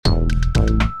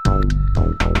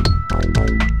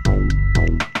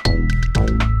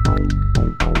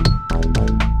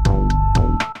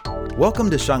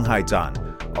Welcome to Shanghai Zhan,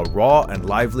 a raw and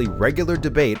lively regular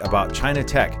debate about China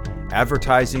tech,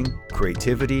 advertising,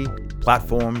 creativity,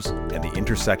 platforms, and the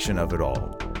intersection of it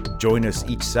all. Join us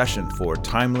each session for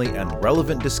timely and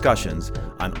relevant discussions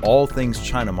on all things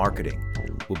China marketing.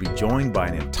 We'll be joined by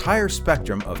an entire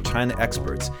spectrum of China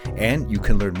experts, and you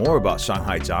can learn more about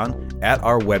Shanghai Zhan at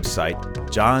our website,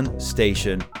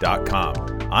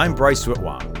 johnstation.com. I'm Bryce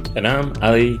Whitwam. And I'm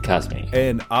Ali Kazmi.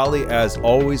 And Ali, as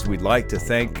always, we'd like to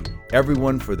thank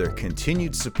everyone for their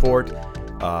continued support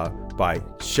by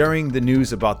sharing the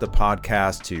news about the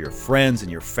podcast to your friends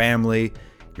and your family,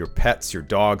 your pets, your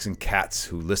dogs and cats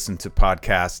who listen to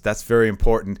podcasts. That's very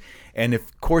important. And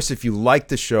of course, if you like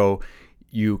the show,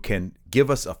 you can give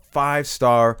us a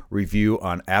 5-star review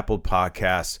on Apple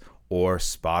Podcasts or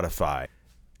Spotify.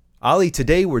 Ali,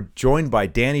 today we're joined by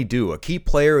Danny Du, a key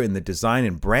player in the design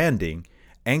and branding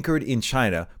anchored in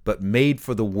China but made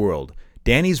for the world.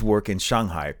 Danny's work in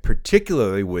Shanghai,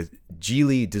 particularly with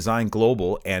Geely Design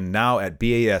Global and now at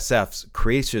BASF's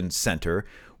Creation Center,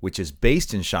 which is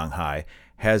based in Shanghai,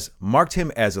 has marked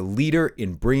him as a leader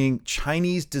in bringing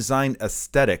Chinese design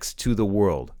aesthetics to the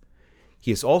world.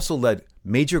 He has also led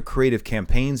major creative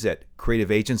campaigns at creative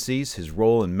agencies. His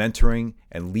role in mentoring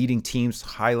and leading teams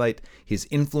highlight his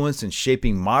influence in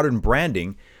shaping modern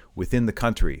branding within the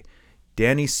country.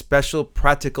 Danny's special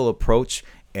practical approach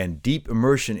and deep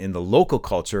immersion in the local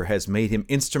culture has made him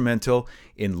instrumental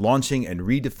in launching and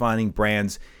redefining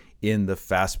brands in the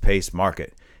fast-paced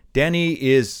market. Danny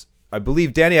is, I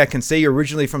believe, Danny, I can say you're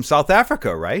originally from South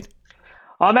Africa, right?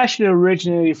 I'm actually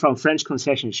originally from French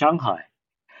concession Shanghai.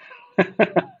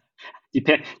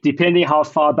 Depending how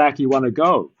far back you want to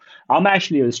go. I'm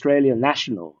actually an Australian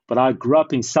national, but I grew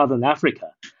up in Southern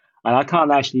Africa. And I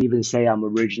can't actually even say I'm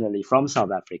originally from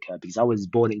South Africa because I was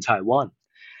born in Taiwan.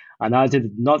 And I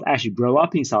did not actually grow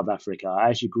up in South Africa. I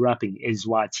actually grew up in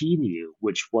Eswatini,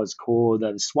 which was called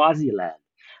Swaziland,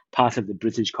 part of the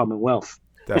British Commonwealth.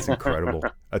 That's incredible.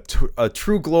 A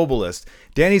true globalist.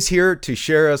 Danny's here to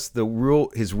share us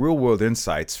his real-world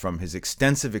insights from his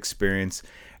extensive experience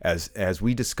as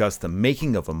we discuss the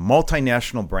making of a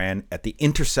multinational brand at the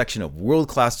intersection of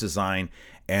world-class design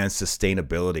and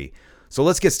sustainability. So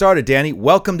let's get started, Danny.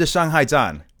 Welcome to Shanghai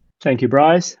Zhan. Thank you,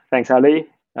 Bryce. Thanks, Ali.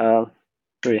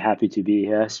 Very happy to be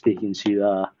here speaking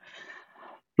to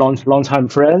long-time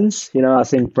friends. You know, I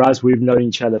think, Bryce, we've known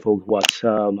each other for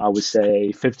I would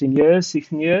say 15 years,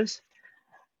 16 years.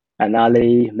 And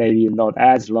Ali, maybe not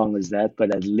as long as that,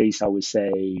 but at least I would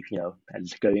say,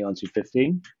 going on to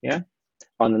 15. Yeah.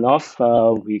 On and off,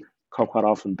 we quite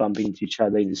often bump into each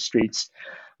other in the streets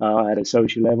at a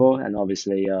social level and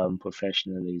obviously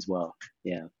professionally as well.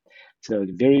 Yeah. So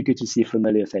very good to see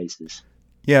familiar faces.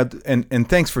 Yeah, and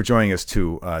thanks for joining us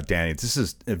too, Danny. This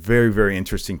is a very, very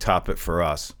interesting topic for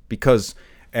us because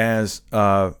as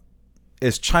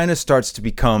China starts to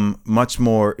become much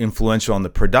more influential on the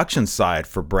production side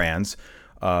for brands,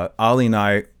 Ali and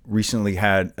I recently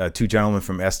had two gentlemen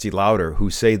from Estee Lauder who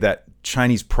say that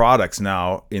Chinese products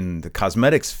now in the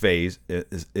cosmetics phase,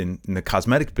 in the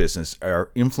cosmetic business, are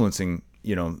influencing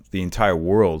the entire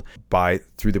world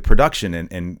through the production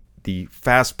and the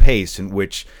fast pace in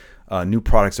which new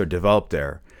products are developed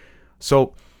there.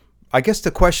 So I guess the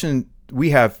question we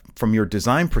have from your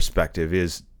design perspective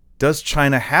is, does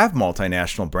China have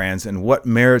multinational brands, and what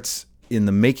merits in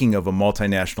the making of a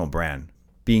multinational brand?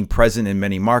 Being present in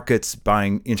many markets,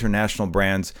 buying international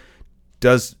brands,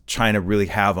 does China really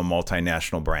have a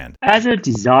multinational brand? As a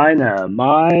designer,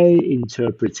 my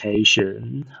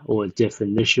interpretation or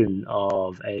definition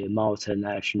of a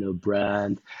multinational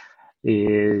brand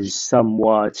is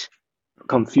somewhat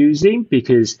confusing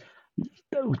because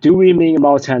do we mean a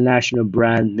multinational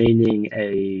brand meaning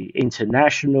a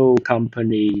international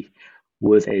company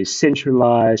with a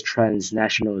centralized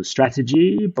transnational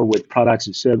strategy but with products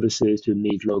and services to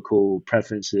meet local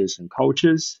preferences and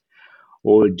cultures?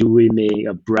 Or do we mean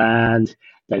a brand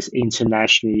that's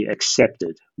internationally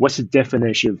accepted? What's the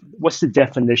definition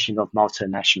of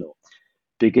multinational?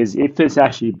 Because if it's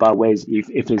actually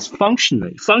if it's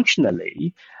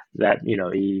functionally that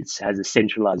it has a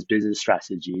centralized business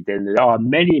strategy, then there are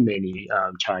many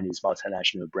Chinese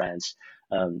multinational brands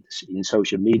in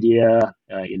social media,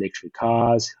 electric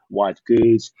cars, white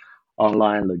goods,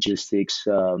 online logistics,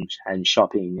 and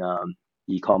shopping,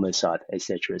 e-commerce side,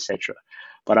 etc., etc.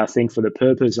 But I think for the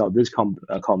purpose of this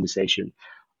conversation,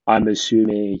 I'm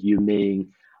assuming you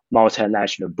mean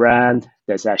multinational brand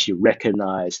that's actually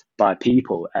recognized by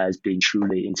people as being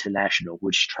truly international,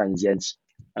 which transcends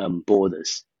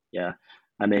borders. Yeah,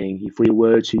 I mean, if we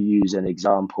were to use an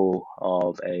example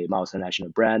of a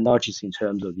multinational brand, not just in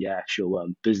terms of the actual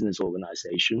business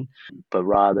organization, but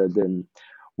rather than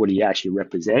what it actually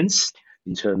represents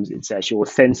in terms it's actually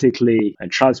authentically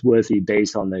and trustworthy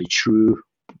based on a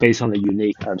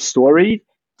unique story.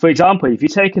 For example, if you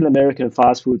take an American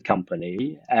fast food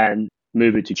company and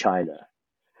move it to China,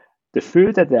 the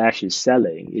food that they're actually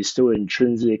selling is still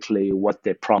intrinsically what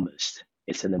they promised.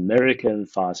 It's an American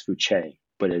fast food chain,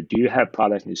 but they do have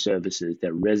products and services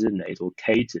that resonate or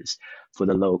caters for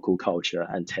the local culture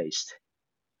and taste.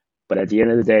 But at the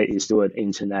end of the day, it's still an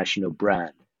international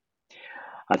brand.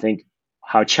 I think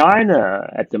how China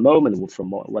at the moment,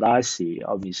 from what I see,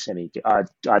 obviously, I mean,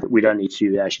 we don't need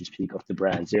to actually speak of the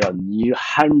brands. There are new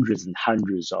hundreds and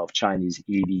hundreds of Chinese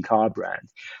EV car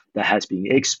brands that has been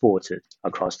exported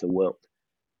across the world.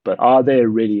 But are they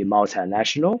really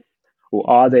multinational, or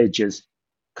are they just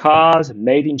cars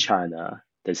made in China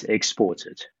that's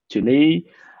exported? To me,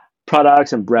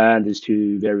 products and brand is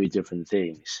two very different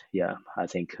things. Yeah, I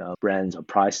think brands are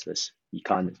priceless.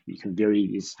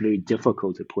 It's very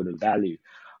difficult to put a value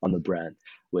on the brand.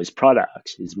 Whereas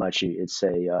products it's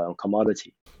a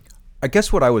commodity. I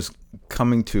guess what I was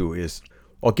coming to is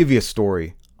I'll give you a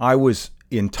story. I was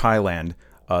in Thailand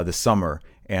this summer,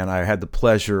 and I had the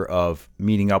pleasure of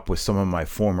meeting up with some of my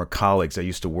former colleagues. I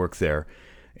used to work there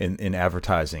in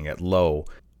advertising at Lowe.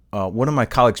 One of my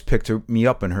colleagues picked me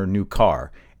up in her new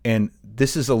car, and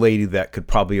this is a lady that could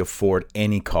probably afford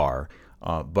any car,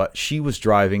 but she was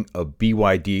driving a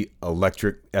BYD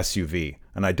electric SUV,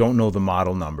 and I don't know the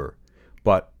model number,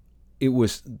 but it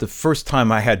was the first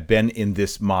time I had been in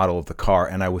this model of the car,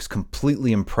 and I was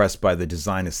completely impressed by the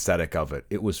design aesthetic of it.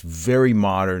 It was very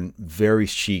modern, very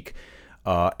chic,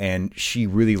 and she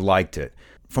really liked it.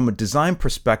 From a design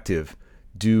perspective,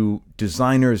 do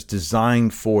designers design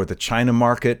for the China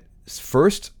market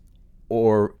first,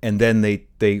 or and then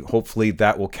they hopefully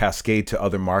that will cascade to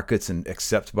other markets and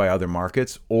accept by other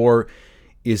markets, or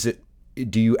is it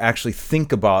do you actually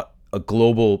think about a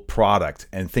global product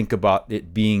and think about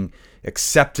it being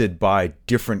accepted by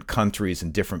different countries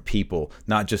and different people,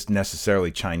 not just necessarily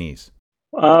Chinese?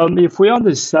 If we're on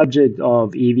the subject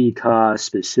of EV cars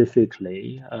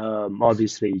specifically,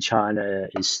 obviously China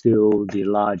is still the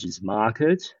largest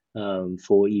market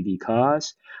for EV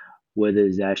cars, whether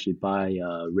it's actually by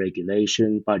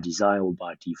regulation, by design, or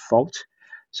by default.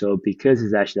 So because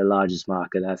it's actually the largest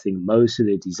market, I think most of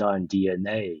the design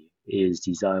DNA is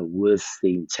designed with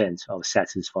the intent of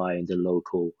satisfying the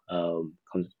local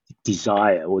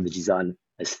desire or the design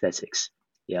aesthetics.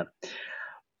 Yeah.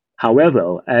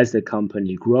 However, as the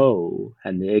company grow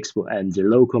and the export and the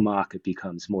local market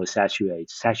becomes more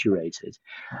saturated,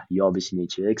 you obviously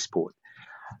need to export.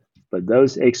 But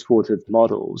those exported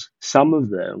models, some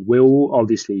of them will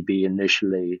obviously be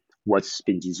initially what's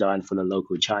been designed for the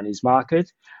local Chinese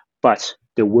market, but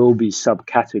there will be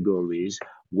subcategories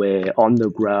where on the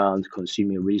ground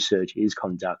consumer research is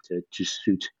conducted to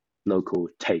suit local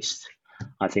taste.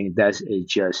 I think that's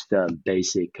just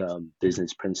basic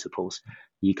business principles.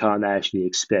 You can't actually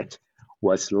expect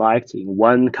what's liked in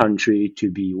one country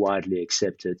to be widely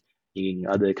accepted in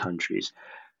other countries.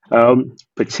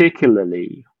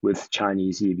 Particularly with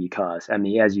Chinese EV cars. I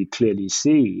mean, as you clearly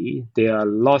see, there are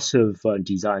lots of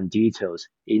design details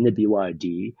in the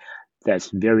BYD that's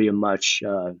very much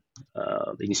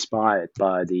inspired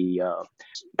by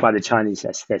the Chinese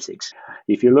aesthetics.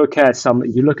 If you look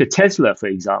at Tesla, for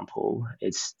example,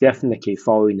 it's definitely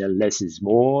following the less is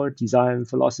more design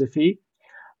philosophy.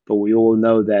 But we all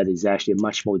know that it's actually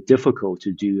much more difficult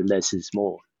to do less is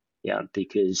more. Yeah,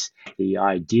 because the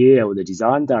idea or the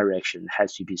design direction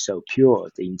has to be so pure,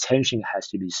 the intention has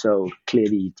to be so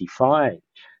clearly defined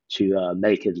to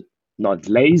make it not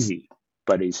lazy,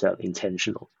 but it's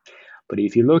intentional. But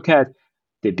if you look at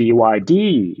the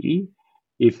BYD,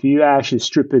 if you actually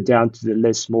strip it down to the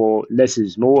less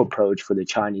is more approach for the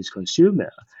Chinese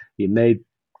consumer, it may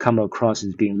come across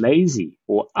as being lazy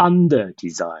or under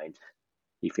designed,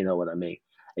 if you know what I mean.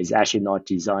 It's actually not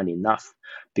designed enough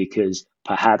because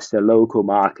perhaps the local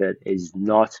market is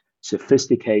not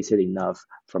sophisticated enough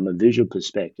from a visual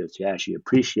perspective to actually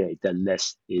appreciate that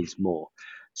less is more.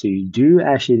 So you do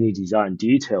actually need design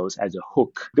details as a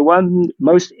hook. The one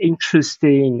most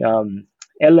interesting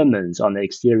elements on the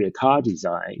exterior car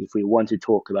design, if we want to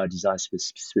talk about design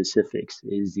specifics,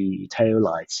 is the tail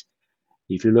lights.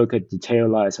 If you look at the tail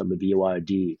lights of the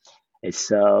BYD,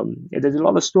 There's a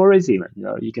lot of stories in it.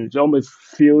 You can it almost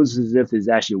feels as if it's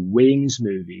actually a Wings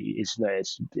movie. It's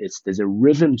there's a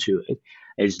rhythm to it.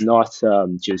 It's not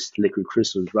just liquid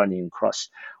crystals running across,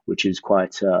 which is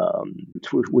quite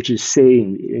which is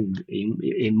seen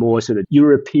in more sort of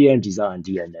European design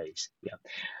DNAs. Yeah,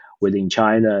 within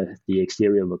China, the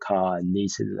exterior of a car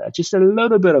needs just a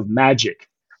little bit of magic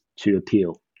to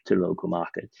appeal to the local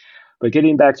market. But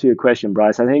getting back to your question,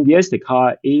 Bryce, I think yes, the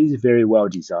car is very well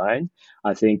designed.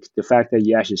 I think the fact that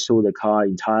you actually saw the car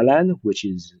in Thailand, which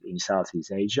is in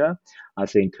Southeast Asia, I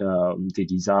think the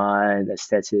design,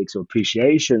 aesthetics, or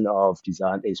appreciation of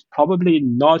design is probably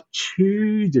not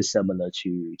too dissimilar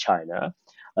to China,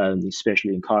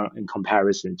 especially in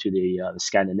comparison to the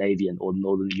Scandinavian or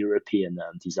Northern European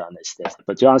design aesthetic.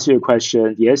 But to answer your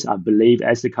question, yes, I believe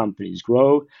as the companies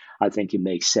grow, I think it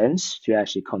makes sense to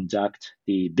actually conduct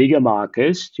the bigger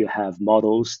markets to have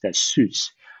models that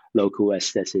suits local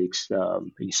aesthetics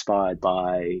inspired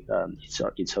by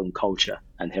its own culture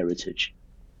and heritage.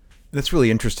 That's really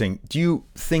interesting. Do you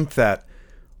think that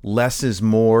less is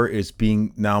more is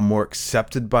being now more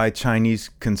accepted by Chinese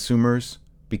consumers?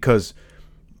 Because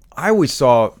I always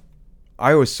saw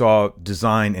I always saw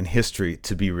design and history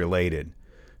to be related.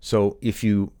 So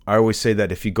I always say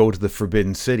that if you go to the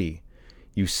Forbidden City,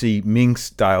 you see Ming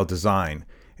style design,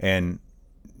 and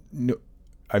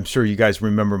I'm sure you guys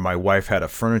remember my wife had a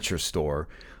furniture store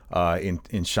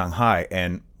in Shanghai,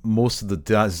 and most of the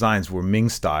designs were Ming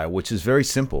style, which is very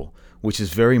simple, which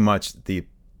is very much the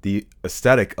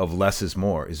aesthetic of less is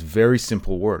more. Is very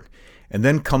simple work. And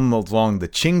then come along the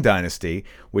Qing dynasty,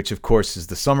 which of course is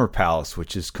the summer palace,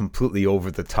 which is completely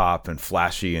over the top and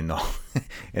flashy and all,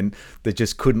 and they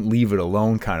just couldn't leave it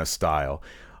alone kind of style.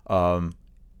 Um,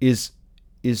 is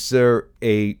is there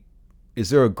a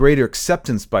is there a greater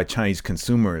acceptance by Chinese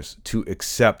consumers to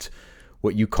accept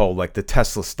what you call like the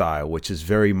Tesla style, which is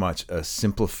very much a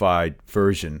simplified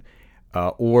version,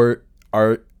 or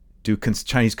are do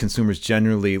Chinese consumers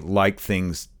generally like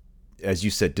things, as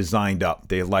you said, designed up?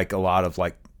 They like a lot of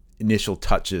like initial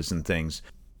touches and things.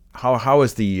 How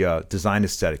has the design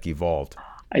aesthetic evolved?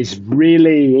 It's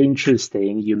really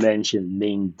interesting you mentioned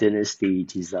Ming Dynasty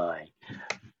design.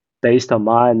 Based on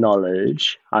my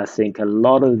knowledge, I think a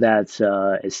lot of that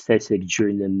aesthetic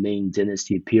during the Ming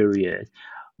Dynasty period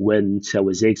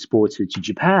was exported to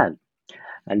Japan.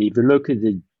 And if you look at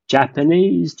the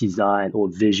Japanese design or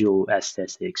visual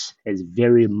aesthetics, it's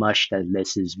very much that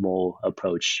less is more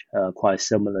approach, quite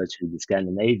similar to the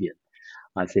Scandinavian.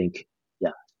 I think, yeah,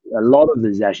 a lot of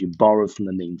this is actually borrowed from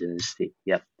the Ming Dynasty.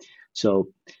 Yeah. So,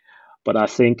 but I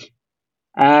think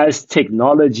as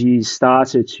technology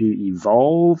started to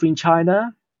evolve in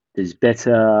China, there's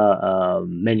better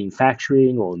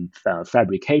manufacturing or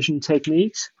fabrication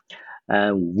techniques.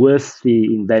 And with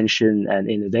the invention and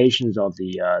innovations of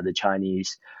the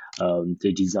Chinese,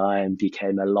 the design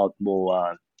became a lot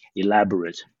more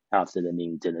elaborate after the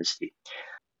Ming Dynasty.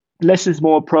 Less is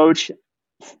more approach.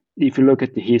 If you look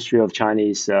at the history of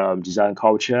Chinese design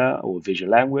culture or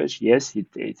visual language, yes,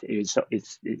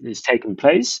 it's taken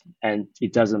place, and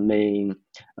it doesn't mean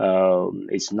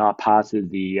it's not part of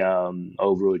the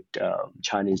overall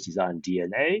Chinese design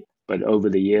DNA. But over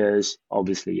the years,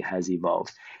 obviously, it has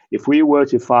evolved. If we were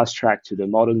to fast track to the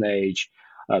modern age,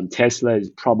 Tesla is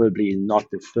probably not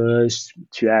the first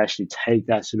to actually take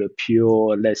that sort of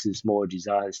pure less is more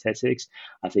design aesthetics.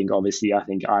 I think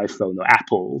iPhone or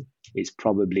Apple is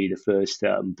probably the first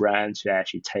brand to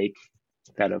actually take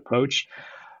that approach.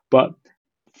 But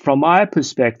from my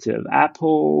perspective,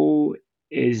 Apple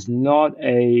is not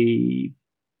a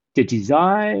the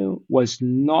design was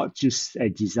not just a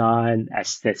design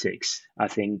aesthetics. I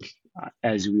think,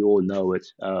 as we all know it,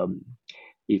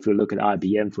 if you look at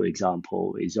IBM, for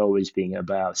example, it's always been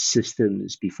about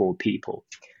systems before people,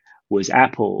 whereas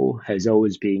Apple has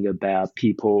always been about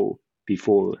people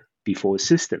before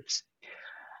systems.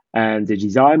 And the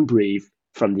design brief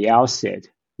from the outset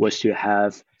was to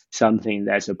have something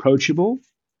that's approachable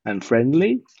and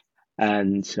friendly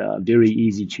and very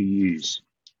easy to use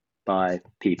by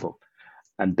people.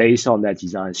 And based on that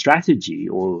design strategy,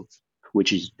 or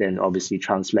which is then obviously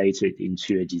translated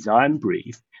into a design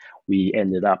brief, we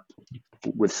ended up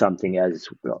with something as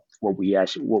well, what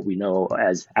we know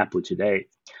as Apple today.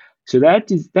 So that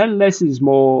lesson is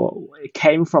more it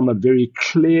came from a very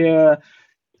clear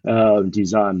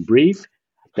design brief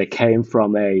that came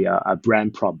from a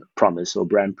brand promise or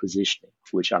brand positioning,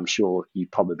 which I'm sure you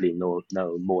probably know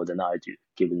more than I do,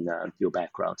 given your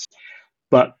backgrounds.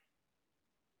 But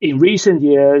in recent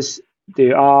years,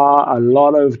 there are a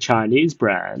lot of Chinese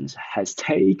brands has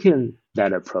taken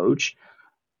that approach,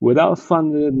 without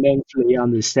fundamentally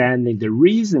understanding the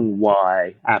reason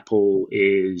why Apple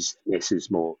is less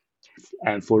is more.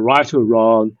 And for right or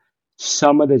wrong,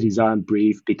 some of the design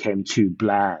brief became too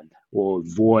bland or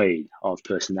void of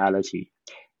personality.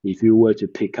 If you were to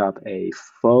pick up a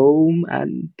phone,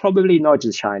 and probably not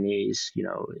just Chinese,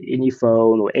 any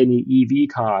phone or any EV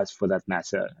cars for that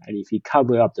matter, and if you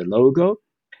cover up the logo,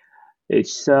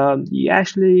 it's you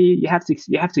have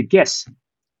to guess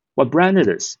what brand it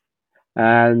is.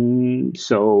 And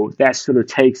so that sort of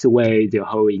takes away the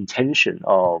whole intention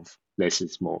of less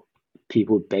is more.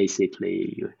 People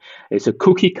basically, it's a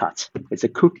cookie cut. It's a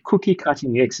cookie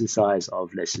cutting exercise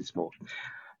of less is more.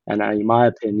 And in my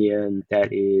opinion,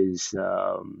 that is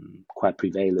quite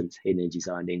prevalent in the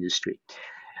design industry.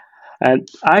 And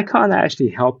I can't actually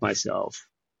help myself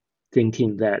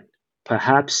thinking that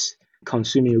perhaps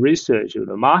consumer research or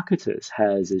the marketers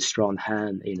has a strong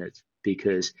hand in it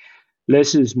because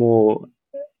less is more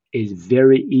is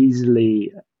very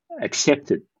easily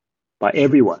accepted by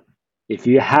everyone. If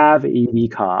you have an EV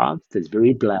car that's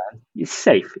very bland, it's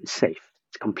safe. It's safe.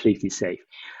 It's completely safe.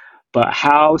 But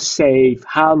how safe,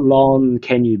 how long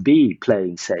can you be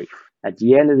playing safe? At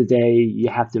the end of the day, you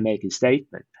have to make a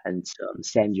statement and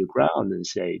stand your ground and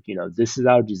say, this is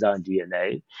our design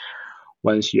DNA.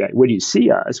 When you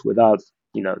see us without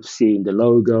seeing the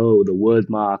logo, the word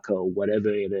mark, or whatever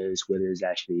it is, whether it's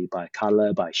actually by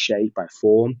color, by shape, by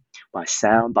form, by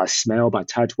sound, by smell, by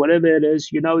touch, whatever it is,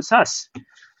 it's us.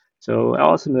 So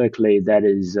ultimately, that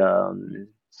is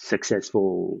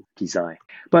successful design.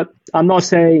 But I'm not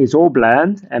saying it's all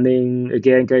bland. I mean,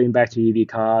 again, going back to EV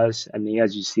cars, I mean,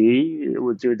 as you see,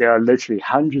 there are literally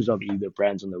hundreds of EV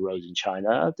brands on the road in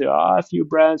China. There are a few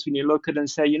brands when you look at it and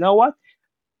say, you know what?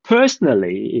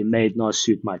 Personally, it may not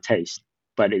suit my taste,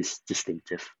 but it's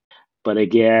distinctive. But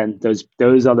again, those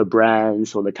are the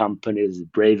brands or the companies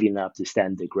brave enough to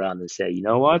stand their ground and say, you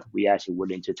know what? We're actually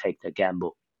willing to take the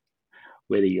gamble.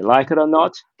 Whether you like it or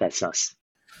not, that's us.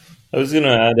 I was going to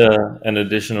add an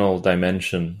additional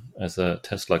dimension as a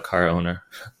Tesla car owner.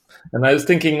 And I was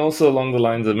thinking also along the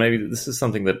lines of maybe this is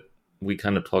something that we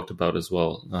kind of talked about as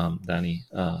well, Danny,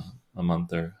 a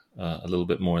month or a little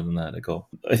bit more than that ago.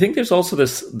 I think there's also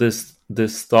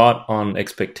this thought on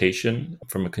expectation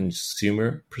from a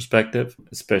consumer perspective,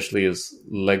 especially as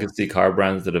legacy car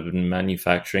brands that have been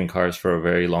manufacturing cars for a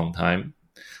very long time.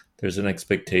 There's an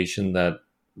expectation that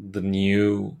the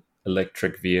new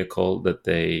electric vehicle that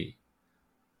they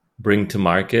bring to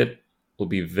market will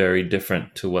be very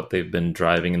different to what they've been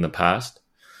driving in the past.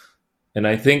 And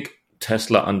I think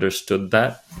Tesla understood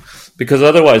that because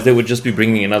otherwise they would just be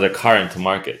bringing another car into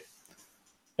market.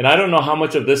 And I don't know how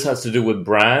much of this has to do with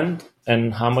brand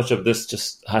and how much of this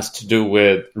just has to do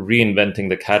with reinventing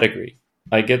the category.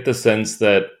 I get the sense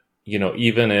that,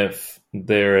 even if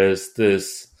there is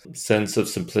this sense of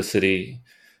simplicity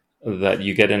that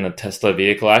you get in a Tesla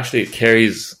vehicle, actually it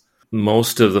carries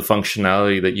most of the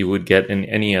functionality that you would get in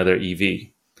any other EV.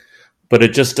 But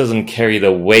it just doesn't carry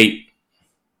the weight,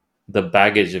 the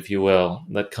baggage, if you will,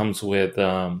 that comes with,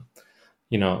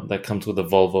 that comes with a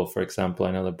Volvo, for example.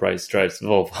 I know that Bryce drives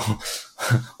Volvo,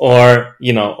 or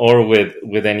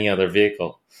with any other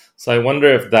vehicle. So I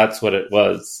wonder if that's what it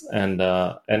was, and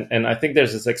I think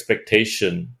there's this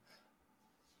expectation,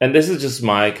 and this is just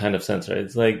my kind of sense, right?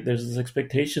 It's like there's this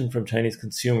expectation from Chinese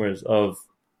consumers of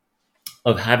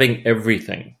having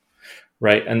everything,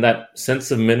 right? And that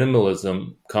sense of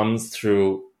minimalism comes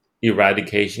through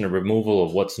eradication or removal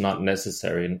of what's not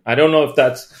necessary. And I don't know if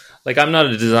that's like, I'm not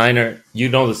a designer, you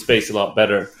know the space a lot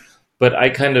better, but I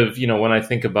kind of, when I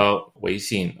think about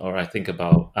Weixin or I think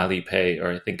about Alipay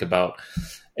or I think about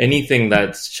anything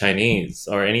that's Chinese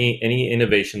or any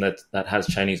innovation that has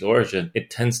Chinese origin,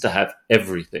 it tends to have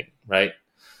everything, right?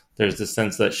 There's this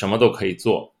sense that 什么都可以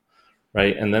做,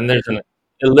 right? And then there's an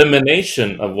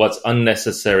elimination of what's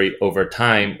unnecessary over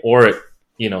time, or it,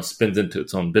 spins into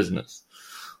its own business.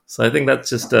 So I think that's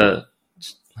just a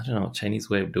Chinese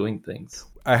way of doing things.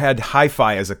 I had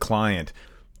Hi-Fi as a client,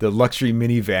 the luxury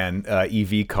minivan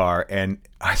EV car, and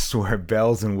I swear,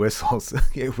 bells and whistles.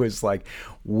 It was like,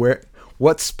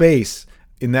 what space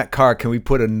in that car can we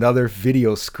put another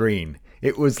video screen?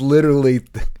 It was literally,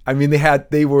 I mean,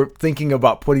 they were thinking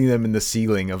about putting them in the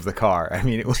ceiling of the car. I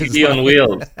mean, it was TV on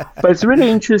wheels. But it's really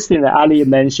interesting that Ali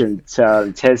mentioned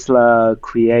Tesla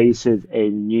created a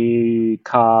new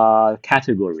car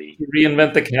category.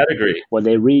 Reinvent the category. Well,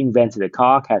 they reinvented the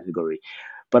car category.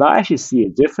 But I actually see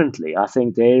it differently. I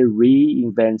think they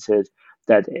reinvented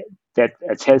that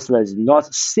a Tesla is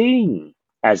not seen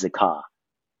as a car.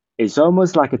 It's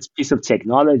almost like a piece of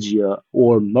technology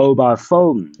or mobile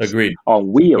phones Agreed.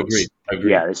 on wheels.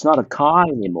 Agreed. Yeah, it's not a car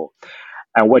anymore.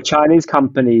 And what Chinese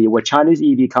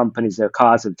EV companies,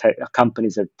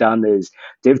 companies have done is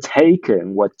they've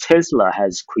taken what Tesla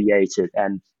has created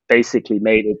and basically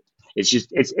made it.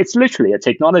 It's literally a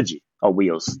technology of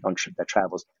wheels that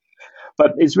travels.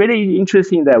 But it's really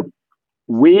interesting that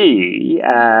we,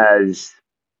 as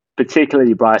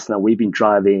particularly Bryson, we've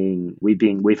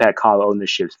had car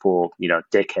ownerships for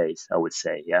decades, I would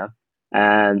say, yeah.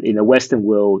 And in the Western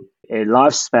world, a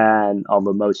lifespan of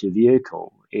a motor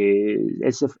vehicle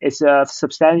is it's a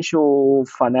substantial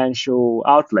financial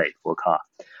outlay for a car.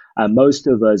 And most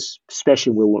of us,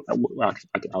 especially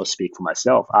I'll speak for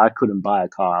myself, I couldn't buy a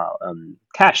car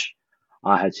cash.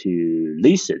 I had to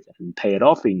lease it and pay it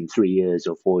off in 3 years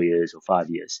or 4 years or 5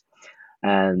 years,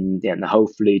 and then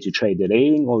hopefully to trade it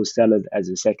in or sell it as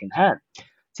a second hand.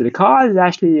 So the car is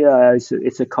actually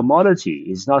it's a commodity.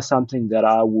 It's not something that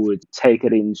I would take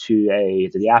it into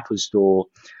the Apple store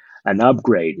and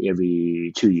upgrade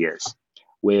every 2 years.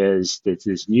 Whereas there's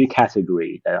this new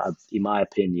category that, in my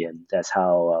opinion, that's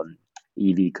how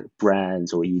EV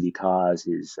brands or EV cars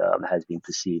has been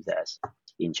perceived as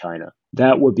in China.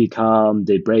 That would become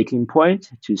the breaking point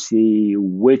to see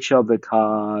which of the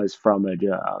cars, from a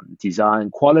design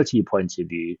quality point of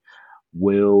view,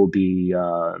 will be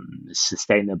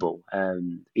sustainable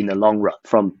and in the long run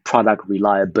from product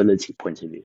reliability point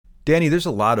of view. Danny, there's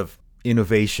a lot of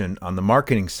innovation on the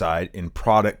marketing side in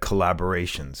product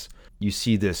collaborations. You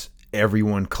see this,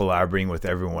 everyone collaborating with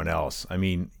everyone else. I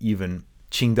mean, even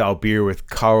Qingdao beer with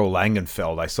Karl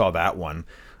Langenfeld, I saw that one,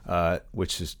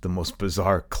 which is the most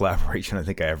bizarre collaboration I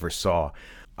think I ever saw.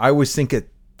 I always think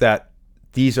that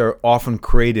these are often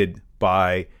created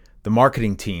by the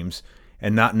marketing teams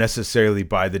and not necessarily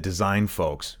by the design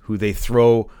folks, who they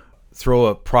throw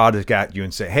a product at you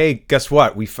and say, "Hey, guess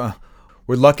what?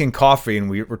 We're Luckin Coffee and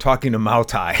we're talking to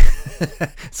Moutai,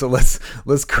 so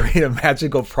let's create a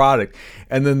magical product."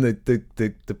 And then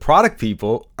the product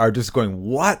people are just going,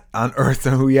 "What on earth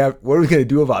what are we going to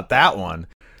do about that one?"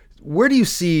 Where do you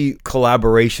see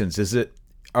collaborations?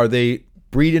 Are they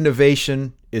breed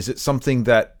innovation? Is it something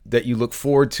that you look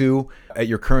forward to at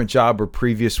your current job or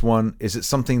previous one? Is it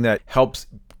something that helps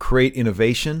create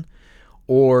innovation?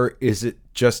 Or is it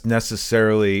just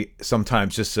necessarily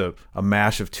sometimes just a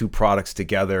mash of two products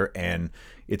together and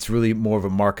it's really more of a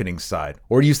marketing side?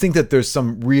 Or do you think that there's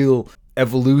some real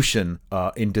evolution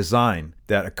in design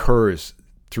that occurs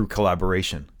through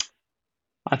collaboration?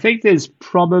 I think there's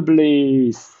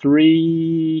probably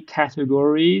three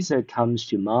categories that comes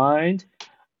to mind.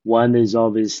 One is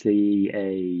obviously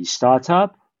a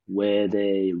startup where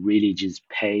they really just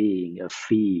paying a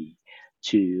fee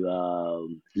to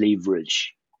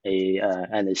leverage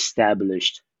an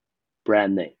established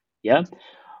brand name. Yeah,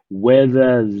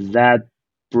 whether that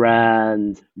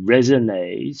brand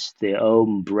resonates their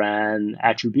own brand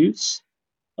attributes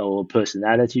or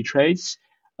personality traits,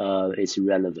 it's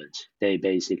irrelevant. They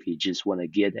basically just want to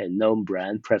get a known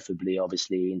brand, preferably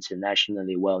obviously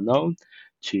internationally well known,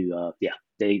 to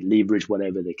they leverage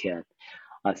whatever they can.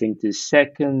 I think the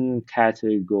second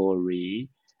category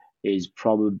is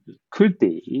probably could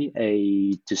be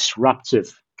a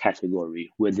disruptive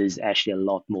category where there's actually a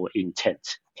lot more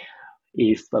intent.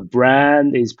 If a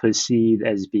brand is perceived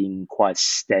as being quite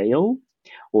stale,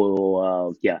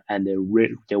 or and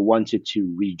they wanted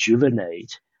to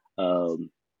rejuvenate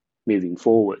um, moving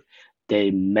forward,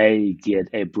 they may get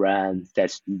a brand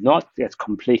that's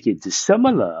completely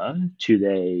dissimilar to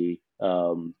their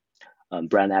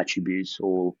brand attributes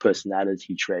or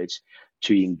personality traits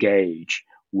to engage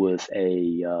with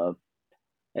a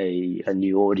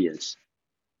new audience.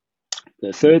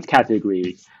 The third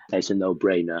category is a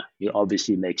no-brainer. It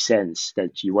obviously makes sense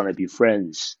that you want to be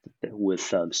friends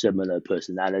with similar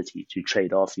personality to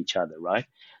trade off each other, right?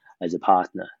 As a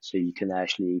partner, so you can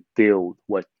actually build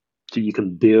what you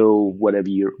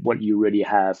already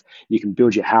have. You can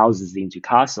build your houses into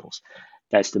castles.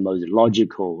 That's the most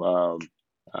logical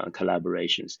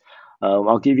collaborations.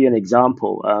 I'll give you an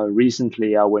example.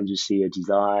 Recently, I went to see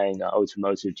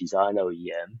automotive design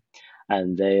OEM,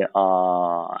 and they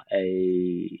are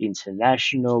a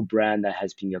international brand that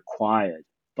has been acquired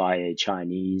by a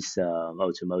Chinese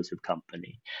automotive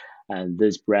company. And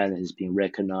this brand has been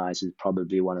recognized as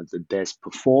probably one of the best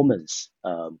performance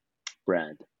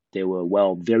brand. They were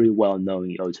very well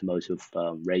known in automotive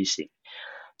racing.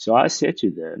 So I said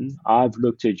to them, I've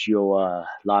looked at your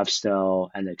lifestyle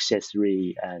and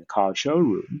accessory and car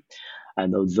showroom,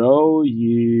 and although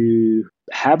you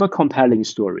have a compelling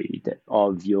story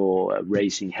of your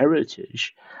racing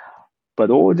heritage, but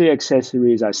all the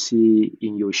accessories I see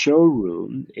in your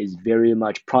showroom is very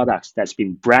much products that's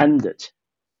been branded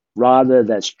rather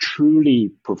that's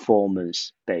truly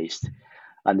performance based.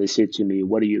 And they said to me,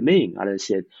 "What do you mean?" And I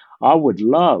said, "I would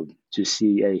love to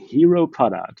see a hero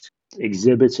product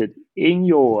exhibited in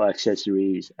your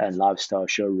accessories and lifestyle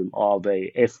showroom of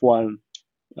a F1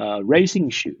 racing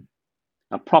shoe,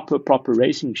 a proper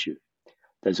racing shoe.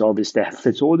 That's obvious that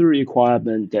fits all the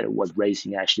requirement that what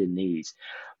racing actually needs.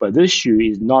 But this shoe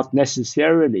is not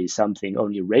necessarily something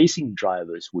only racing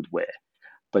drivers would wear.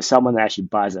 But someone that actually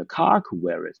buys a car could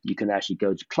wear it. You can actually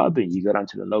go to clubbing, you go down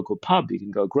to the local pub, you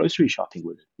can go grocery shopping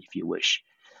with it if you wish.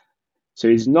 So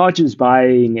it's not just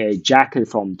buying a jacket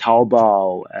from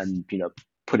Taobao and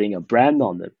putting a brand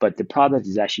on it, but the product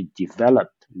is actually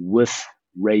developed with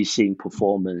racing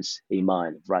performance in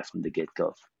mind right from the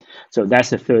get-go. So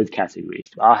that's the third category.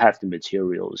 I have the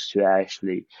materials to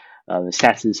actually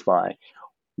satisfy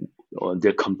or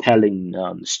the compelling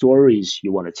stories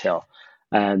you want to tell.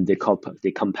 And the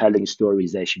compelling story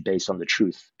is actually based on the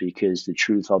truth, because the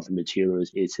truth of the materials,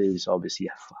 it is obviously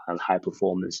high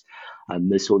performance and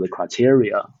meets all the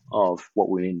criteria of what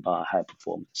we mean by high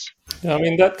performance. Yeah, I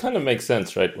mean, that kind of makes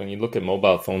sense, right? When you look at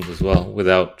mobile phones as well,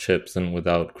 without chips and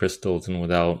without crystals and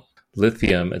without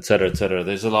lithium, et cetera, et cetera,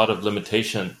 there's a lot of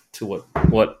limitation to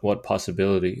what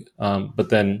possibility. But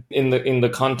then in the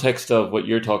context of what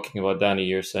you're talking about, Danny,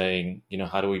 you're saying,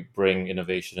 how do we bring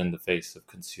innovation in the face of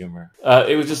consumer?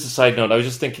 It was just a side note. I was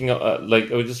just thinking, I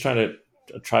was just trying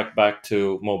to track back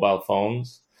to mobile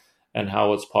phones and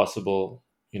how it's possible,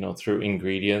 through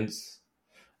ingredients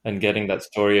and getting that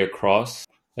story across.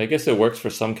 I guess it works for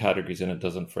some categories and it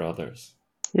doesn't for others.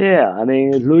 Yeah, I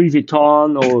mean, Louis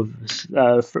Vuitton or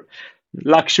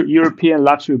European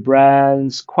luxury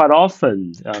brands quite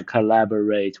often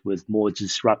collaborate with more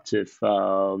disruptive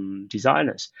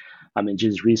designers. I mean,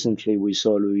 just recently we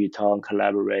saw Louis Vuitton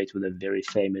collaborate with a very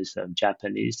famous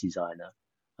Japanese designer.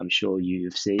 I'm sure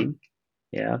you've seen.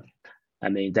 Yeah. I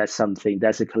mean, that's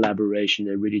a collaboration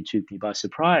that really took me by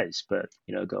surprise. But,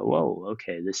 go, whoa,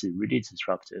 okay, this is really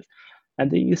disruptive. And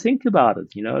then you think about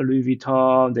it, Louis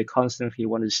Vuitton, they constantly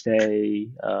want to stay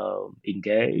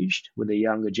engaged with the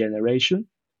younger generation.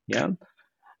 Yeah.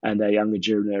 And the younger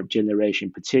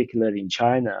generation, particularly in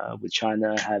China, with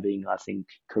China having, I think,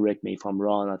 correct me if I'm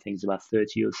wrong, I think it's about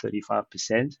 30 or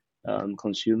 35%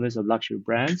 consumers of luxury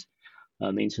brands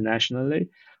internationally.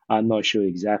 I'm not sure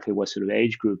exactly what sort of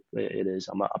age group it is,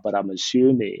 but I'm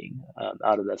assuming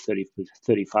out of that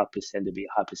 35% to be a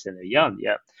high percent are young.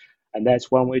 Yeah. And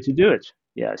that's one way to do it.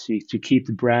 Yeah. So to keep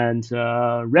the brand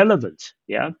relevant.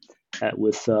 Yeah.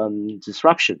 With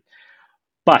disruption.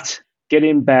 But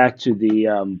getting back to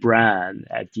the brand,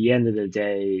 at the end of the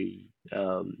day,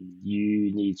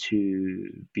 you need to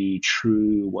be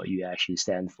true what you actually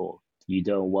stand for. You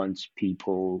don't want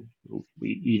people,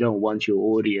 you don't want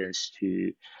your audience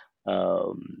to,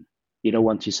 um, you don't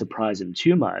want to surprise them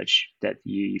too much that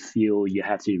you feel you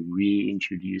have to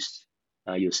reintroduce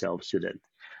yourself to them.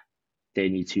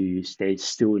 They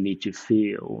still need to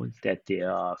feel that they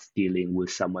are dealing with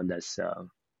someone that's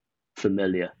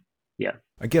familiar. Yeah.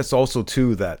 I guess also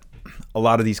too that a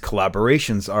lot of these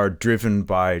collaborations are driven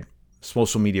by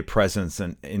social media presence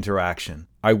and interaction.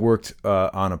 I worked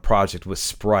on a project with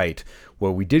Sprite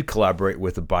where we did collaborate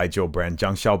with a Baijiu brand,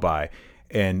 Jiang Xiaobai,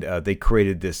 and they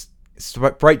created this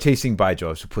Sprite tasting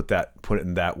Baijiu, to put it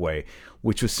in that way,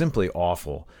 which was simply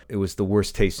awful. It was the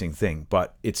worst tasting thing,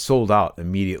 but it sold out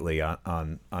immediately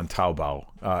on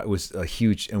Taobao. It was a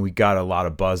huge, and we got a lot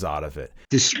of buzz out of it.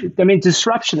 I mean,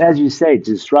 disruption, as you say,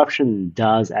 disruption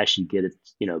does actually get it,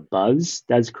 buzz,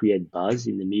 does create buzz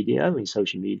in the media, in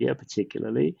social media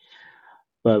particularly.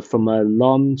 But from a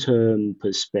long-term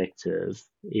perspective,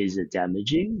 is it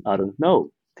damaging? I don't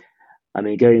know. I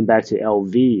mean, going back to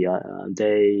LV,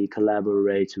 they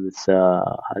collaborate with,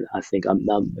 I think I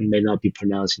may not be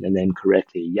pronouncing the name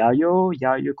correctly, Yayo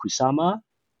Kusama.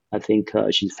 I think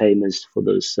she's famous for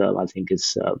those, I think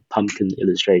it's pumpkin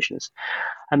illustrations.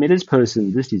 I mean,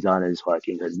 this designer is like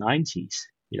in her 90s.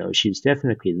 She's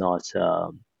definitely not, a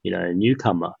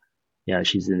newcomer. Yeah,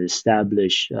 she's an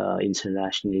established,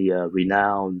 internationally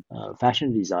renowned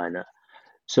fashion designer.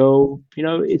 So,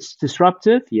 it's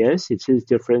disruptive. Yes, it is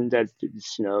different that,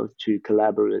 to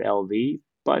collaborate with LV,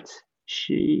 but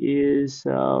she is,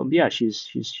 yeah, she's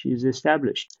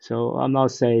established. So I'm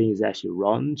not saying it's actually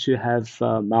wrong to have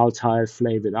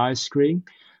multi-flavored ice cream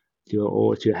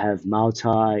or to have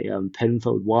multi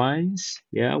Penfold wines,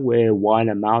 yeah, where wine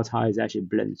and multi is actually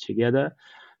blended together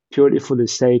purely for the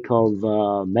sake of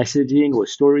messaging or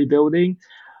story building.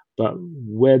 But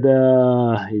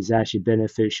whether it's actually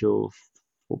beneficial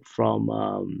from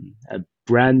a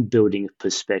brand building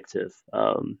perspective,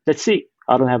 let's see.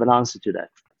 I don't have an answer to that.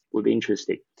 Would be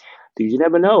interesting. Because you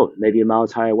never know. Maybe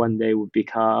Malta one day would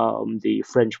become the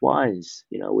French wines,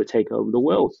 would take over the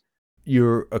world.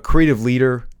 You're a creative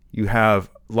leader. You have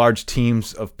large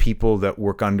teams of people that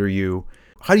work under you.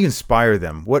 How do you inspire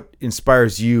them? What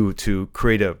inspires you to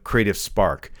create a creative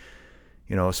spark?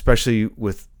 Especially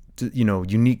with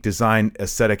unique design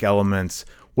aesthetic elements.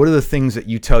 What are the things that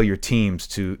you tell your teams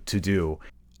to do?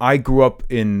 I grew up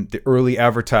in the early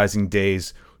advertising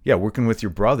days, working with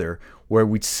your brother, where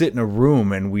we'd sit in a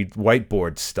room and we'd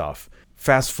whiteboard stuff.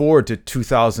 Fast forward to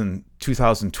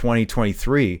 2020,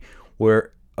 23,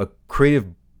 where a creative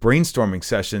brainstorming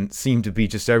session seemed to be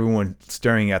just everyone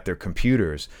staring at their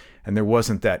computers, and there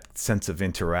wasn't that sense of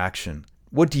interaction.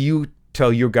 What do you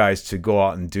tell your guys to go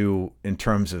out and do in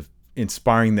terms of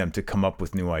inspiring them to come up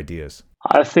with new ideas?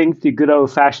 I think the good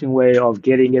old-fashioned way of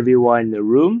getting everyone in the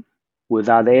room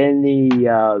without any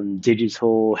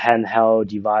digital handheld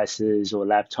devices or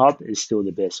laptop is still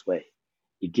the best way.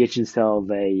 You get yourself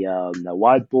a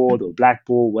whiteboard or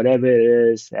blackboard, whatever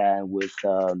it is, and with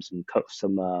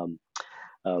some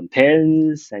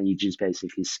pens, and you just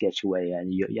basically sketch away,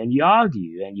 and you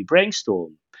argue and you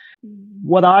brainstorm.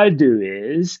 What I do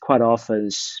is quite often,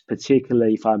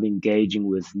 particularly if I'm engaging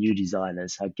with new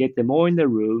designers, I get them all in the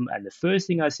room, and the first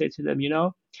thing I say to them,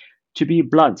 to be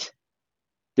blunt,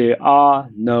 there are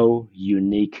no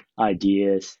unique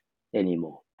ideas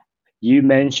anymore. You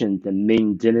mentioned the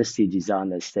Ming Dynasty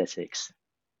design aesthetics.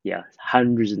 Yeah,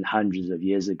 hundreds and hundreds of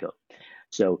years ago.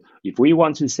 So if we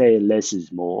want to say less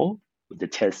is more, the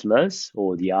Teslas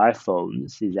or the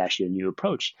iPhones is actually a new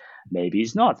approach. Maybe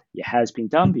it's not. It has been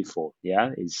done before.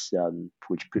 Yeah, it's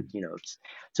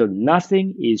so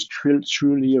nothing is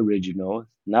truly original.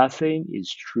 Nothing is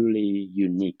truly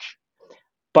unique.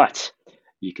 But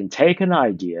you can take an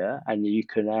idea and you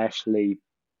can actually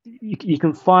you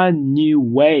can find new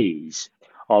ways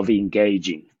of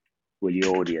engaging with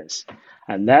your audience.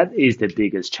 And that is the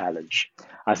biggest challenge.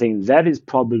 I think that is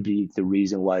probably the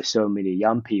reason why so many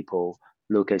young people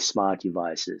look at smart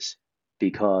devices,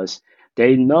 because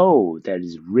they know that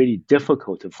it's really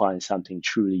difficult to find something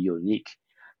truly unique.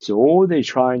 So all they're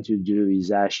trying to do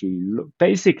is actually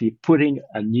basically putting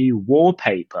a new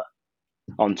wallpaper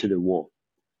onto the wall.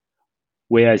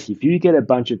 Whereas if you get a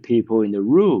bunch of people in the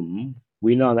room,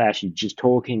 we're not actually just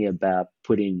talking about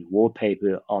putting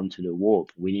wallpaper onto the wall.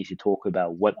 We need to talk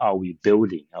about what are we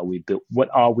building? What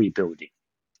are we building?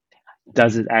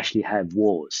 Does it actually have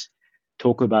walls?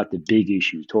 Talk about the big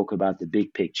issues, talk about the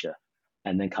big picture,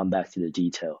 and then come back to the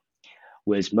detail.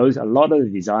 Whereas a lot of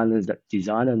the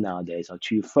designer nowadays are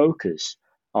too focused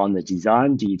on the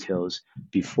design details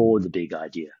before the big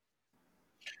idea.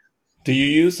 Do you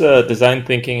use design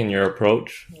thinking in your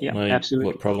approach? Yeah, Like absolutely.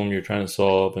 what problem you're trying to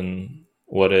solve and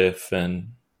what if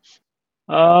and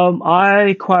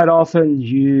I quite often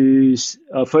use,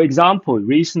 for example,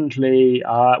 recently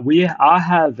I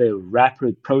have a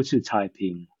rapid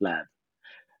prototyping lab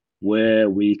where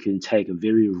we can take a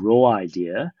very raw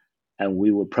idea and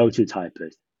we will prototype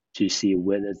it to see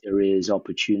whether there is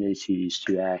opportunities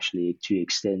to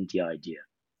extend the idea.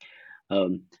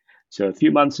 Um, so a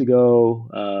few months ago,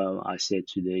 I said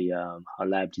to the our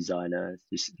lab designer,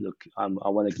 look, I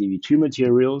want to give you two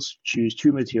materials, choose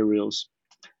two materials,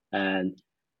 and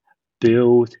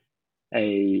build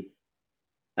an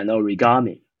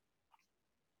origami,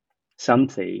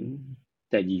 something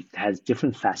that has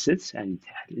different facets and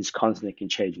is constantly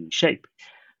changing shape.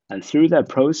 And through that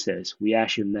process, we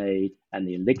actually made an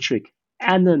electric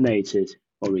animated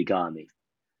origami.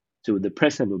 So with the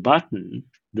press of a button,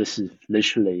 this is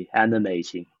literally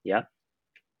animating, yeah.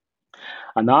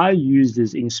 And I use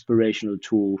this inspirational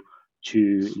tool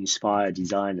to inspire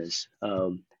designers.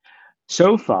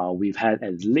 So far, we've had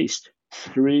at least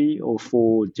 3 or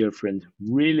 4 different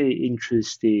really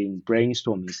interesting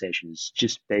brainstorming sessions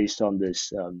just based on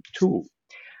this tool.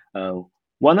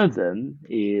 One of them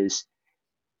is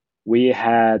we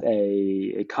had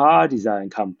a car design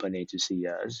company to see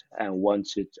us and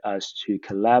wanted us to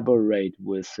collaborate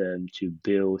with them to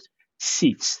build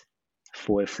seats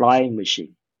for a flying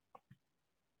machine.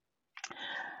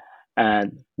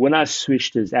 And when I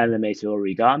switched this animated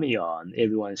origami on,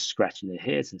 everyone's scratching their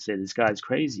heads and said, "This guy's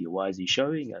crazy. Why is he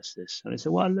showing us this?" And I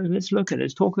said, "Well, let's look at it.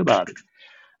 Let's talk about it."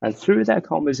 And through that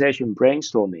conversation,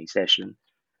 brainstorming session,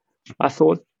 I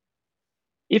thought,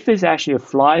 if it's actually a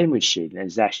flying machine and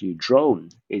it's actually a drone,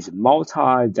 it's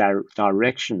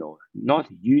multi-directional,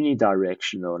 not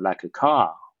unidirectional like a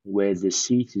car, where the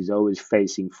seat is always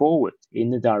facing forward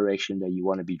in the direction that you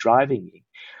want to be driving in.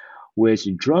 Whereas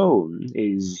a drone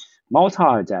is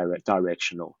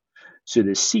multi-directional. So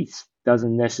the seat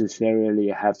doesn't necessarily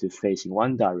have to face in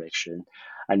one direction.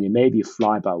 and it may be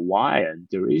fly by wire.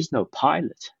 There is no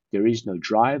pilot, there is no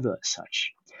driver as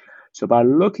such. So by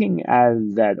looking at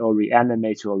that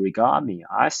animated origami,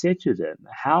 I said to them,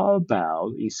 how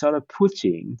about instead of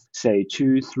putting, say,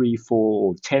 2, 3, 4,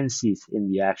 or 10 seats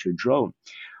in the actual drone,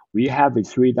 we have a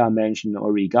three-dimensional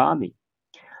origami.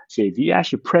 So if you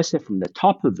actually press it from the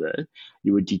top of it,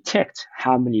 you will detect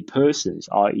how many persons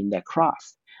are in that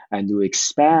craft, and you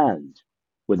expand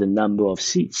with the number of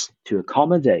seats to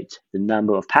accommodate the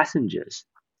number of passengers.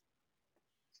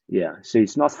 Yeah, so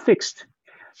it's not fixed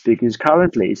because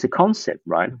currently it's a concept,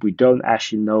 right? We don't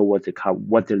actually know what the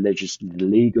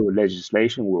legal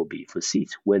legislation will be for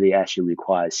seats, whether they actually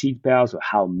require seat belts or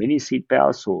how many seat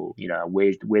belts, or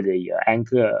where the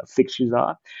anchor fixtures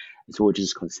are. It's all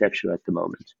just conceptual at the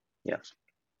moment. Yeah.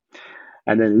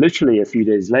 And then literally a few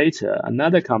days later,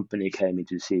 another company came in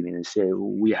to see me and said,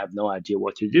 we have no idea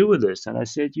what to do with this. And I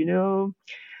said,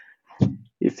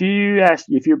 if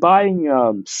you're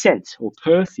buying scent or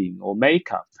perfume or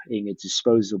makeup in a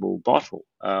disposable bottle,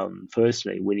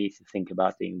 firstly, we need to think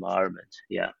about the environment.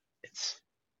 Yeah.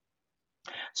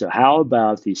 So how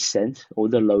about the scent or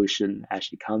the lotion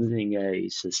actually comes in a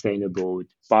sustainable,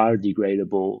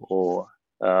 biodegradable, or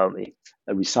a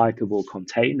recyclable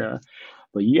container,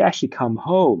 but you actually come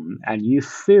home and you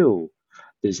feel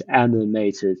this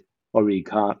animated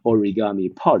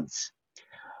origami pods.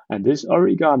 And this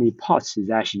origami pods is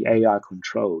actually AI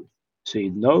controlled. So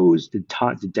it knows the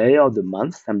time, the day of the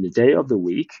month and the day of the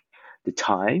week, the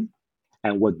time,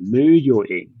 and what mood you're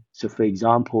in. So, for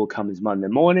example, comes Monday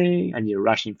morning and you're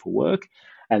rushing for work,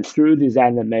 and through this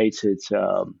animated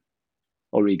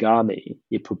origami,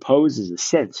 it proposes a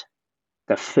scent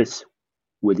that fits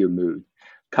with your mood.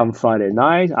 Come Friday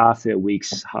night, after a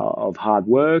week's of hard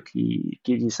work, it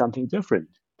gives you something different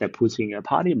that puts you in a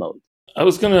party mode. I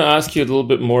was going to ask you a little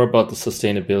bit more about the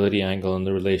sustainability angle and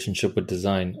the relationship with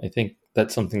design. I think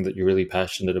that's something that you're really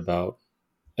passionate about.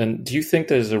 And do you think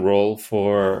there's a role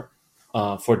for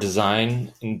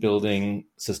design in building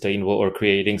sustainable or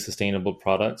creating sustainable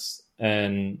products?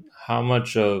 And how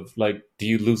much of do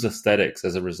you lose aesthetics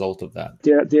as a result of that?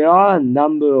 There are a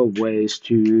number of ways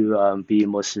to be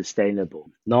more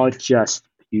sustainable, not just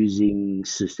using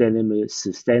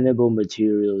sustainable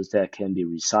materials that can be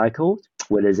recycled,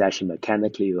 whether it's actually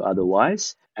mechanically or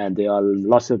otherwise. And there are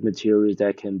lots of materials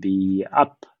that can be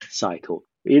upcycled.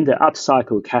 In the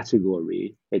upcycle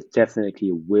category, it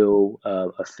definitely will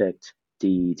affect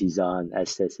the design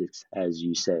aesthetics, as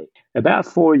you say. About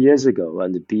 4 years ago,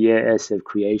 the BASF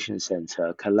Creation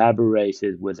Center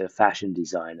collaborated with a fashion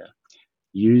designer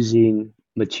using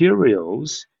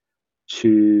materials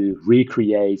to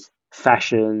recreate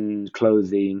fashion,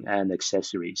 clothing, and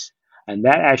accessories. And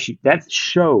that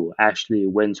show actually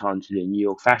went on to the New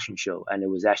York Fashion Show, and it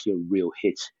was actually a real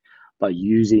hit by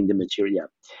using the material.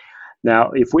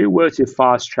 Now, if we were to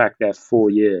fast track that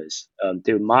 4 years,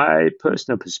 my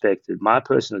personal perspective, my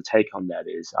personal take on that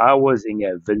is, I was in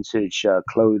a vintage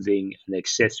clothing and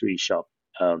accessory shop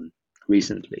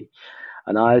recently,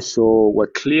 and I saw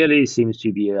what clearly seems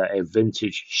to be a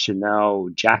vintage Chanel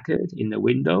jacket in the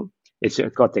window. It's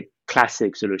got the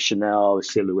classic sort of Chanel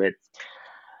silhouette.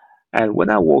 And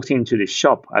when I walked into the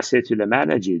shop, I said to the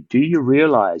manager, do you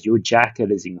realize your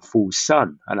jacket is in full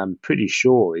sun? And I'm pretty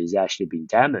sure it's actually been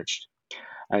damaged.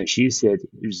 And she said,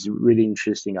 it was really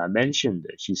interesting. I mentioned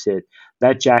it. She said,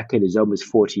 that jacket is almost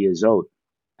 40 years old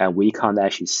and we can't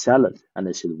actually sell it. And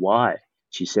I said, why?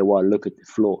 She said, well, look at the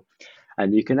floor.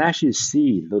 And you can actually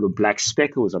see little black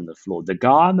speckles on the floor. The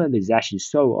garment is actually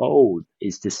so old,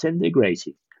 it's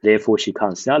disintegrating. Therefore, she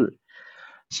can't sell it.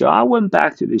 So I went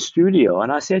back to the studio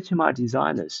and I said to my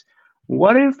designers,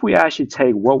 what if we actually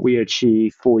take what we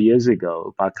achieved 4 years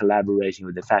ago by collaborating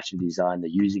with the fashion designer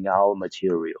using our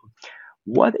material?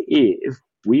 What if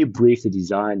we brief the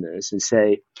designers and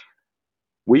say,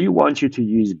 we want you to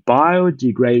use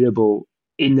biodegradable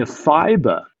inner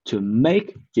fiber to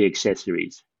make the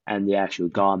accessories and the actual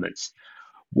garments,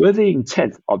 with the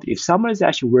intent of, if someone is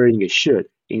actually wearing a shirt,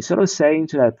 instead of saying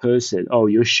to that person, oh,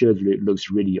 your shirt looks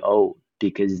really old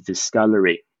because it's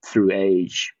discoloring through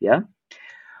age, yeah?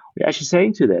 We're actually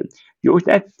saying to them,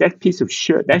 that piece of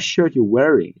shirt, that shirt you're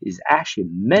wearing is actually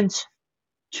meant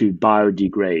to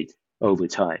biodegrade over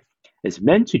time. It's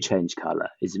meant to change color.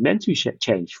 It's meant to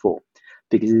change form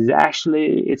because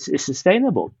it's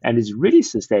sustainable, and it's really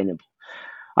sustainable.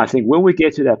 I think when we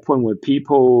get to that point where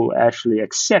people actually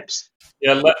accept.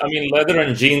 Yeah, I mean, leather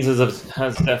and jeans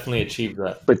has definitely achieved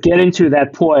that. But getting to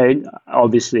that point,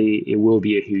 obviously, it will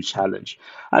be a huge challenge.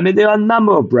 I mean, there are a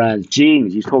number of brands.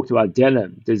 Jeans, you talked about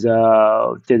denim. There's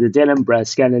a denim brand,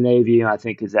 Scandinavian. I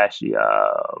think is actually,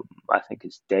 I think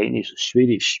it's Danish or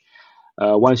Swedish.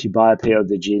 Once you buy a pair of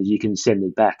the jeans, you can send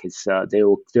it back. It's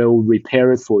they'll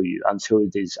repair it for you until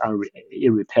it is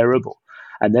irreparable,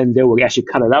 and then they will actually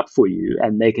cut it up for you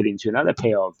and make it into another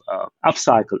pair of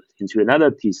upcycle it into another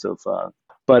piece of.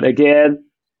 But again,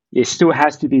 it still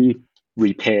has to be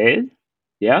repaired,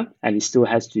 yeah, and it still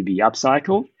has to be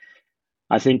upcycled.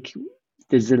 I think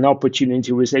there's an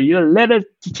opportunity to say, let it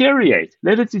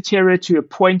deteriorate to a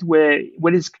point where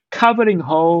when it's covered in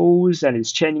holes and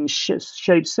it's changing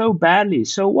shape so badly.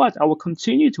 So what? I will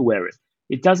continue to wear it.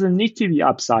 It doesn't need to be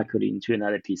upcycled into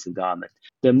another piece of garment.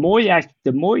 The more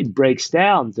it breaks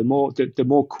down, the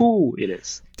more cool it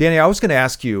is. Danny, I was going to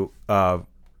ask you,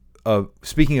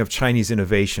 speaking of Chinese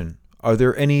innovation, are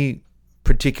there any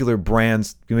particular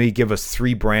brands? You may give us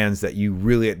 3 brands that you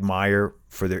really admire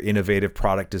for their innovative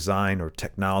product design or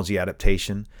technology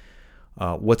adaptation.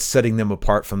 What's setting them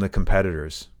apart from the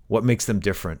competitors? What makes them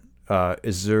different?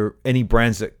 Is there any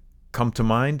brands that come to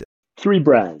mind? 3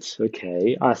 brands.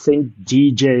 Okay. I think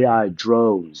DJI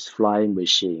drones, flying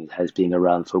machine, has been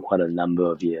around for quite a number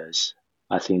of years.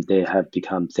 I think they have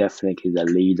become definitely the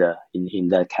leader in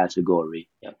that category.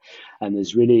 Yeah. And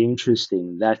it's really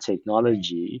interesting that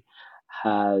technology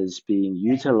has been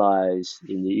utilized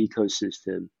in the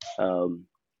ecosystem,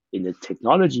 in the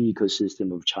technology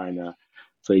ecosystem of China.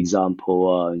 For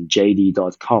example,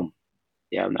 JD.com.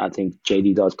 Yeah, I think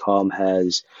JD.com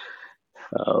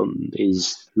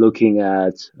is looking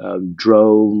at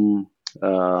drone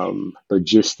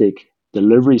logistic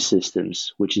delivery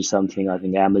systems, which is something I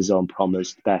think Amazon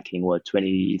promised back in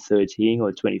 2013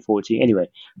 or 2014. Anyway,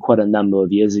 quite a number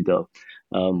of years ago.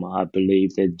 I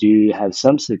believe they do have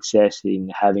some success in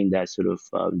having that sort of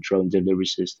drone delivery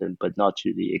system, but not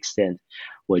to the extent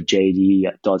what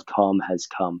JD.com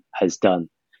has done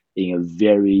in a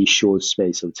very short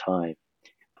space of time.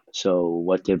 So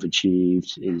what they've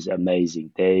achieved is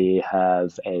amazing. They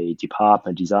have a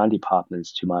design department,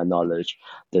 to my knowledge,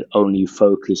 that only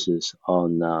focuses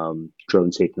on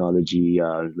drone technology,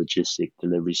 logistic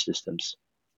delivery systems.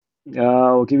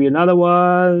 I'll give you another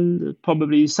one,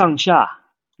 probably Sangsha,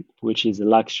 which is a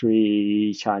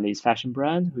luxury Chinese fashion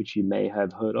brand, which you may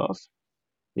have heard of.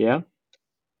 Yeah.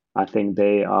 I think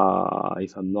they are,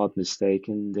 if I'm not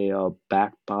mistaken, they are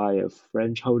backed by a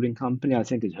French holding company. I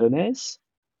think it's Hermes.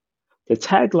 The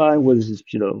tagline was,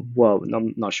 well,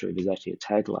 I'm not sure if it's actually a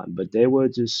tagline, but they were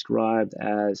described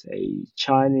as a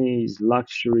Chinese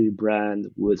luxury brand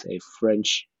with a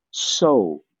French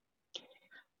soul.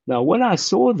 Now, when I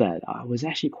saw that, I was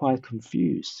actually quite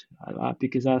confused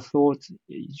because I thought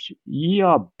you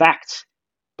are backed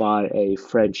by a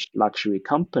French luxury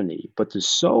company, but the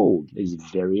soul is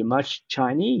very much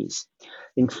Chinese.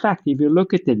 In fact, if you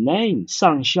look at the name,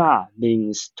 Sangsha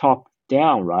means top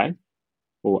down, right?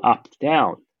 Or up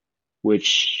down,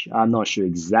 which I'm not sure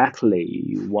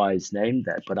exactly why it's named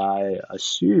that, but I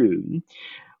assume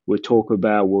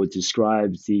we'll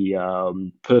describe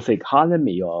the perfect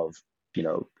harmony of,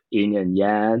 yin and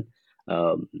yang,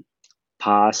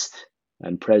 past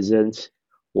and present,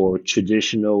 or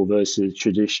traditional versus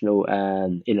traditional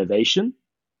and innovation.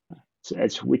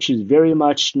 Which is very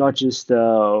much not just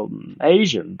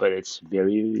Asian, but it's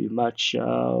very much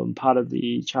part of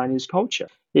the Chinese culture.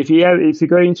 If you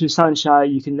go into Sunshine,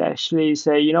 you can actually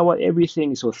say, you know what,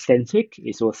 everything is authentic.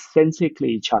 It's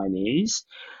authentically Chinese,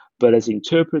 but it's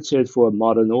interpreted for a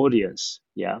modern audience.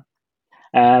 Yeah,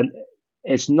 and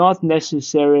it's not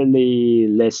necessarily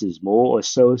less is more or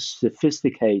so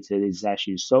sophisticated. It's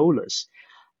actually soulless.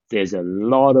 There's a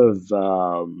lot of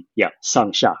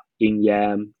sangsha, yin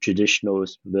yang, traditional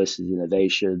versus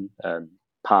innovation,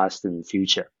 past and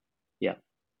future. Yeah,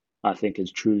 I think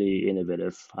it's truly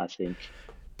innovative. I think.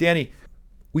 Danny,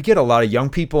 we get a lot of young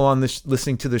people on this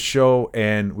listening to the show,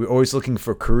 and we're always looking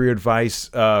for career advice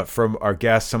from our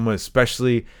guests, someone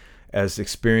especially as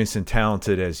experienced and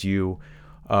talented as you.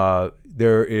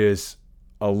 There is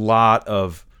a lot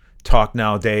of talk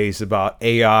nowadays about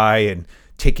AI and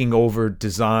taking over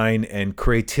design and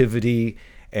creativity,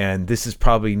 and this is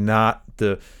probably not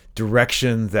the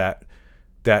direction that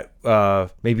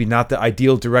maybe not the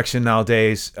ideal direction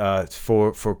nowadays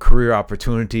for career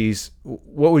opportunities.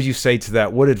 What would you say to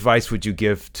that? What advice would you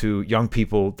give to young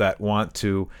people that want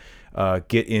to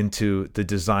get into the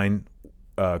design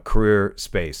career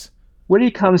space? When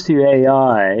it comes to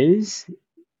AIs,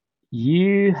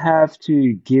 you have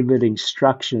to give it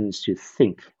instructions to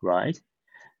think, right?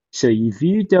 So if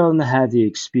you don't have the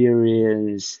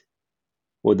experience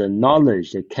or the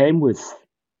knowledge that came with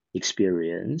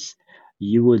experience,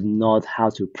 you would not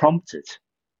how to prompt it.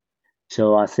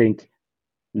 So I think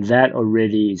that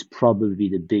already is probably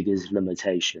the biggest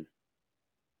limitation.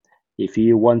 If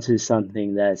you wanted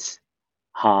something that's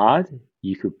hard,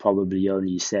 you could probably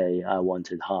only say, I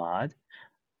want it hard.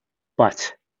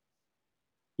 But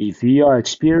if you are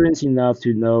experienced enough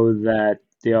to know that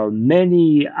there are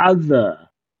many other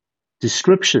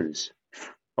descriptions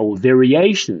or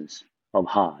variations of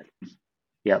hard,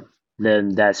 yeah,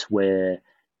 then that's where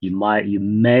you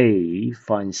may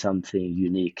find something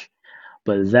unique.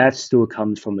 But that still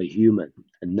comes from a human,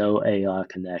 and no AI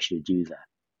can actually do that.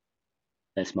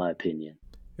 That's my opinion.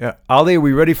 Yeah, Ali, are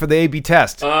we ready for the A/B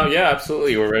test? Yeah,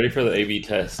 absolutely. We're ready for the A/B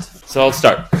test. So I'll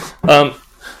start.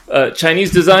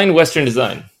 Chinese design, Western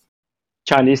design.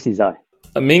 Chinese design.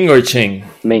 Ming or Qing?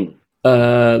 Ming.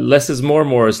 Less is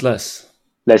more is less.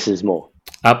 Less is more.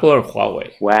 Apple or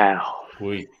Huawei? Wow.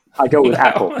 Oui. I go with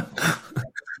Apple.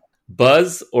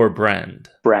 Buzz or brand?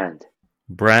 Brand.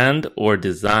 Brand or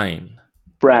design?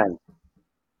 Brand.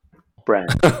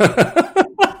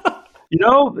 You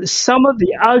know, some of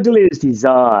the ugliest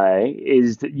design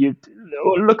is that you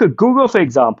look at Google, for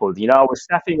example. You know, I was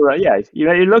snapping around. Yeah, you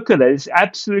know, you look at it; it's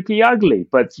absolutely ugly.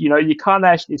 But you know, you can't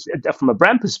actually. From a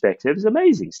brand perspective, it's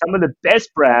amazing. Some of the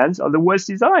best brands are the worst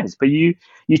designs, but you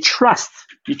trust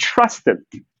them.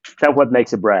 That's what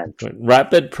makes a brand.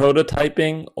 Rapid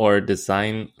prototyping or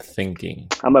design thinking?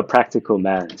 I'm a practical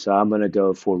man, so I'm going to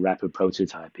go for rapid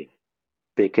prototyping.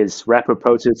 Because rapid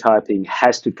prototyping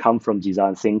has to come from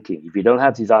design thinking. If you don't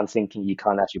have design thinking, you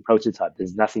can't actually prototype.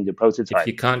 There's nothing to prototype. If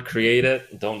you can't create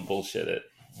it, don't bullshit it.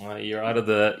 You're out of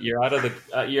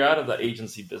the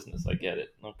agency business. I get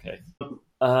it. Okay.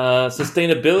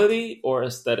 Sustainability or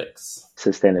aesthetics?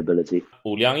 Sustainability.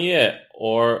 五粮液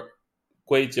or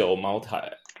贵酒茅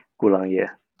台? 五粮液.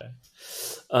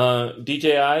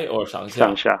 DJI or 上下?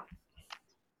 上下.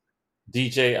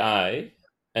 DJI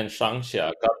and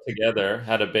Shangxia got together,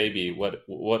 had a baby, what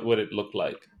would it look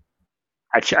like?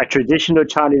 A traditional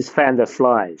Chinese fan that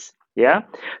flies. Yeah?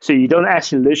 So you don't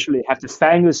actually literally have to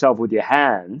fan yourself with your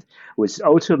hand. It's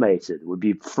automated. Would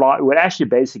actually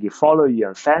basically follow you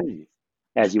and fan you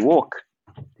as you walk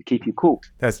to keep you cool.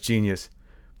 That's genius.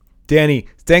 Danny,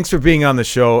 thanks for being on the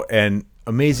show and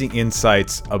amazing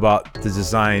insights about the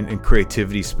design and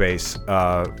creativity space.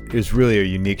 It was really a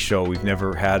unique show. We've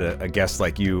never had a guest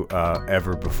like you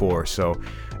ever before.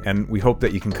 And we hope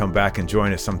that you can come back and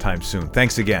join us sometime soon.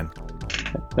 Thanks again.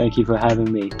 Thank you for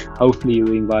having me. Hopefully you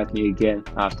invite me again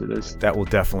after this. That will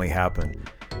definitely happen.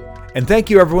 And thank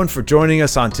you everyone for joining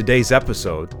us on today's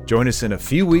episode. Join us in a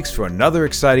few weeks for another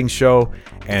exciting show.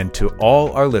 And to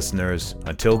all our listeners,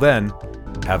 until then,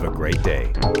 have a great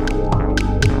day.